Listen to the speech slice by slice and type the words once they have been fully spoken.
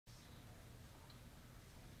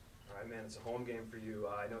man, it's a home game for you.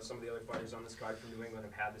 I know some of the other fighters on this card from New England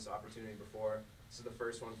have had this opportunity before. This is the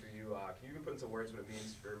first one for you. Can you even put into words what it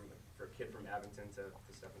means for a kid from Abington to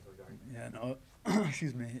step into the guard? Yeah, no,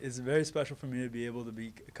 excuse me. It's very special for me to be able to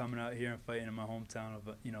be coming out here and fighting in my hometown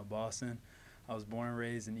of Boston. I was born and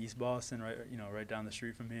raised in East Boston, right down the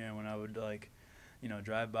street from here. And when I would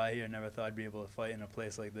drive by here, I never thought I'd be able to fight in a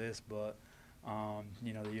place like this. But the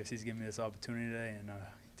UFC's giving me this opportunity today, and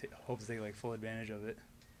hope to take full advantage of it.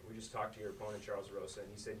 We just talked to your opponent, Charles Rosa, and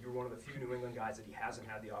he said you were one of the few New England guys that he hasn't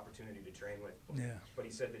had the opportunity to train with. Yeah. But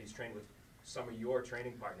he said that he's trained with some of your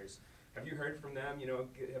training partners. Have you heard from them?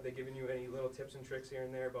 Have they given you any little tips and tricks here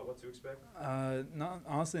and there about what to expect?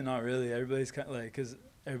 Honestly, not really. Everybody's kind of because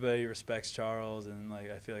everybody respects Charles, and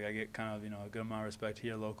I feel like I get kind of a good amount of respect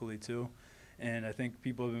here locally too. And I think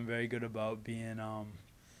people have been very good about being,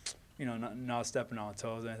 not stepping on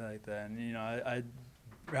toes or anything like that. And I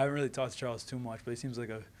haven't really talked to Charles too much, but he seems like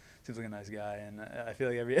a nice guy. And I feel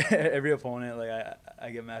like every opponent I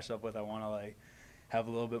get matched up with, I want to have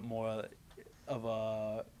a little bit more of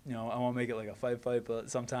a, I want to make it like a fight, but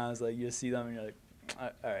sometimes you just see them and you're like, all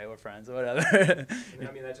right, we're friends or whatever.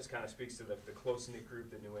 I mean, that just kind of speaks to the close-knit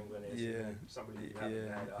group that New England is. Yeah. Somebody you haven't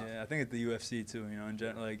had. Yeah, I think at the UFC too, in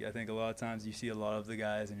general, I think a lot of times you see a lot of the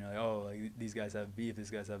guys and you're like, oh, these guys have beef,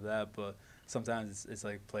 these guys have that, but sometimes it's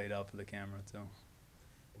played out for the camera too.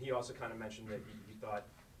 And he also kind of mentioned that he thought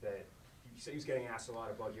that, he said he was getting asked a lot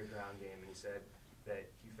about your ground game, and he said that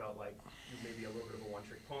he felt like you may be a little bit of a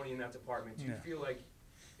one-trick pony in that department. Do you feel like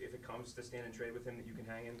if it comes to stand and trade with him that you can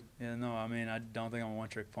hang in? Yeah, no, I mean, I don't think I'm a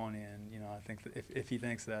one-trick pony, and, I think that if he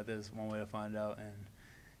thinks that, there's one way to find out,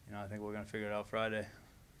 and, I think we're going to figure it out Friday.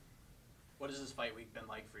 What has this fight week been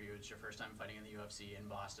like for you? It's your first time fighting in the UFC in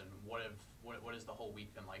Boston. What has the whole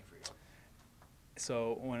week been like for you?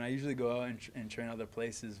 So when I usually go out and train other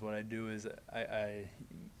places, what I do is I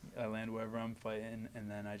land wherever I'm fighting,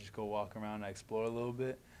 and then I just go walk around and I explore a little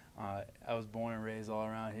bit. I was born and raised all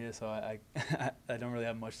around here, so I don't really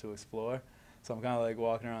have much to explore. So I'm kind of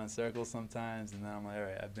walking around in circles sometimes, and then I'm like, all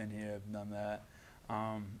right, I've been here, I've done that.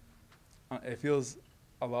 It feels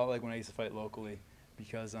a lot like when I used to fight locally,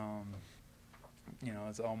 because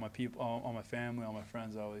it's all my people, all my family, all my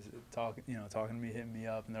friends are always talking to me, hitting me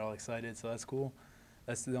up, and they're all excited. So that's cool.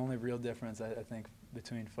 That's the only real difference I think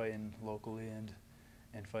between fighting locally and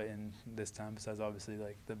fighting this time, besides obviously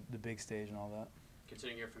the big stage and all that.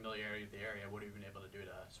 Considering your familiarity with the area, what have you been able to do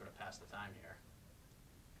to sort of pass the time here?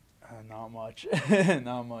 Not much.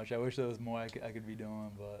 Not much. I wish there was more I could be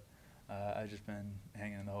doing, but I've just been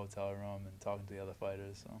hanging in the hotel room and talking to the other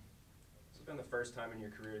fighters. So. This has been the first time in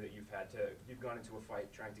your career that you've gone into a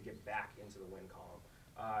fight trying to get back into the win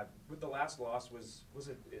column. With the last loss,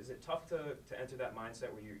 is it tough to enter that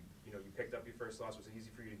mindset where you picked up your first loss? Was it easy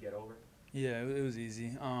for you to get over? Yeah, it was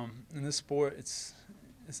easy. In this sport, it's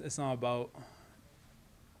not about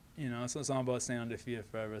it's not about staying undefeated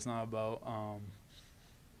forever. It's not about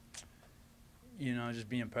just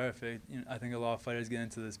being perfect. I think a lot of fighters get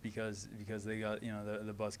into this because they got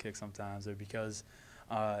the butts kicked sometimes, or because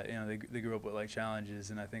they grew up with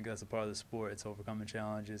challenges, and I think that's a part of the sport. It's overcoming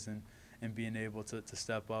challenges and being able to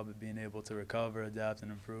step up and being able to recover, adapt,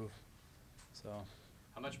 and improve. So.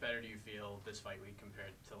 How much better do you feel this fight week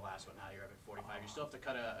compared to the last one? Now you're up at 45. You still have to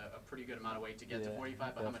cut a pretty good amount of weight to get to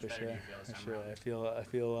 45, but how much better do you feel this time around? I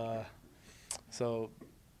feel so.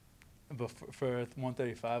 But for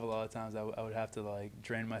 135, a lot of times I would have to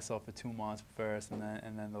drain myself for 2 months first, and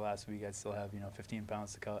then the last week I'd still have 15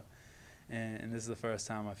 pounds to cut. And this is the first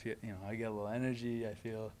time I feel I get a little energy. I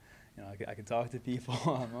feel I can talk to people.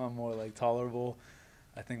 I'm more tolerable.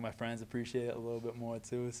 I think my friends appreciate it a little bit more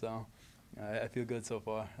too. So. I feel good so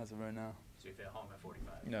far as of right now. So you feel home at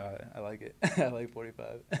 45? No, I like it. I like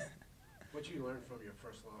 45. What did you learn from your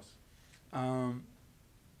first loss?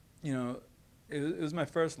 It was my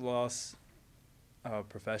first loss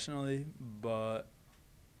professionally, but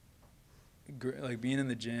being in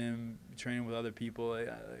the gym, training with other people,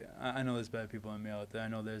 I know there's bad people in me out there. I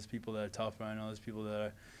know there's people that are tougher. I know there's people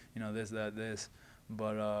that are, this.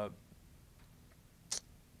 But,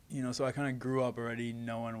 so I kind of grew up already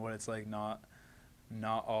knowing what it's like not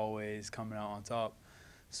always coming out on top.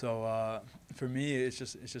 So for me, it's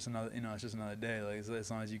just another day.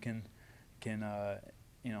 As long as you can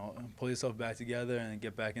pull yourself back together and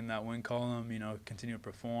get back in that win column, continue to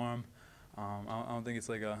perform. I don't think it's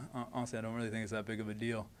honestly, I don't really think it's that big of a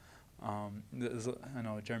deal. I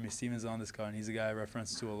know Jeremy Stevens is on this card, and he's a guy I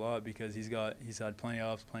reference to a lot because he's had plenty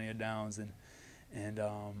of ups, plenty of downs, and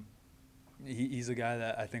he's a guy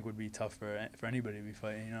that I think would be tough for anybody to be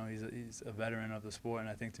fighting. He's a veteran of the sport, and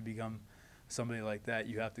I think to become somebody like that,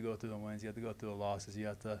 you have to go through the wins, you have to go through the losses, you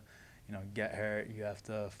have to get hurt. You have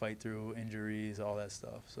to fight through injuries, all that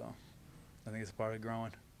stuff. So I think it's part of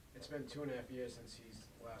growing. It's been 2.5 years since he's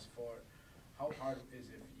last fought. How hard is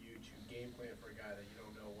it for you to game plan for a guy that you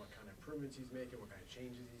don't know what kind of improvements he's making, what kind of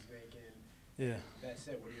changes he's making? Yeah. That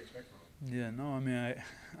said, what do you expect from him? Yeah, no, I mean,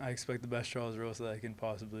 I expect the best Charles Rosa that I can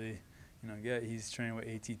possibly, get. He's training with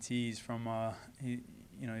ATT. He's from,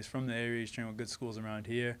 he's from the area. He's training with good schools around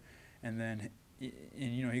here, and then,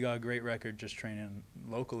 he got a great record just training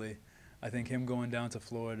locally. I think him going down to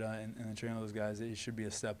Florida and training those guys, it should be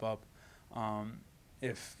a step up.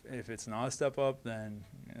 If it's not a step up, then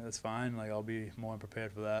that's fine. Like, I'll be more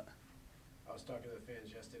prepared for that. I was talking to the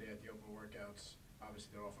fans yesterday at the open workouts.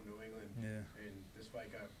 Obviously, they're all from New England. Yeah. And this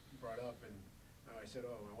fight got brought up, and I said,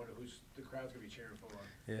 I wonder who's the crowd's going to be cheering for.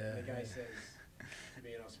 Yeah. And the guy says to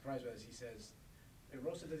me, and I was surprised by this, he says, and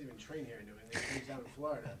Rosa doesn't even train here in New England. He trains down in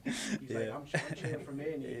Florida. He's like, I'm cheering for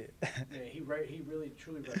Manny. Man, he really,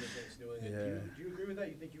 truly represents New England. Yeah. Do you agree with that?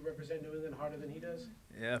 You think you represent New England harder than he does?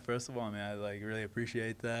 Yeah, first of all, I really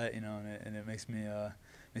appreciate that, and it makes me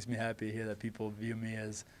happy to hear that people view me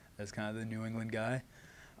as kind of the New England guy.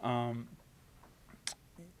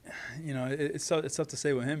 It's tough to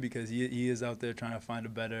say with him because he is out there trying to find a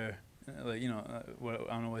better, I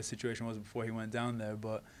don't know what his situation was before he went down there,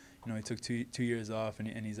 but he took two years off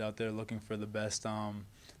and he's out there looking for the best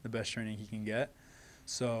training he can get.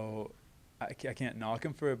 So I can't knock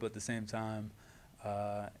him for it, but at the same time,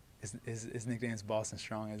 his nickname's Boston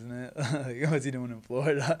Strong, isn't it? Like, what's he doing in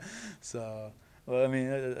Florida? So, well, I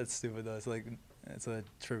mean, that's stupid though. It's a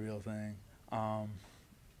trivial thing.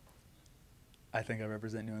 I think I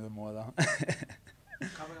represent New England more though.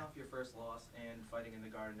 Coming off your first loss and fighting in the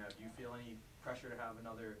Garden now, do you feel any pressure to have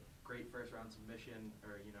another great first round submission,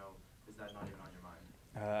 or is that not even on your mind?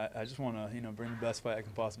 I just want to bring the best fight I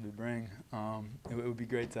can possibly bring. It would be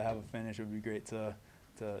great to have a finish. It would be great to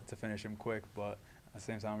finish him quick, but at the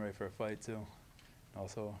same time, I'm ready for a fight too.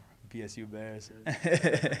 Also, BSU Bears.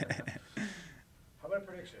 How about a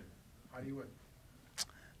prediction? How do you win?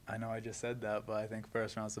 I know I just said that, but I think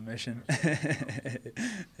first round submission.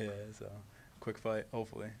 Yeah, so quick fight,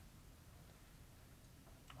 hopefully.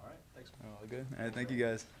 All right, thanks. All good. All right, thank you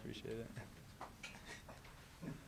guys. Appreciate it.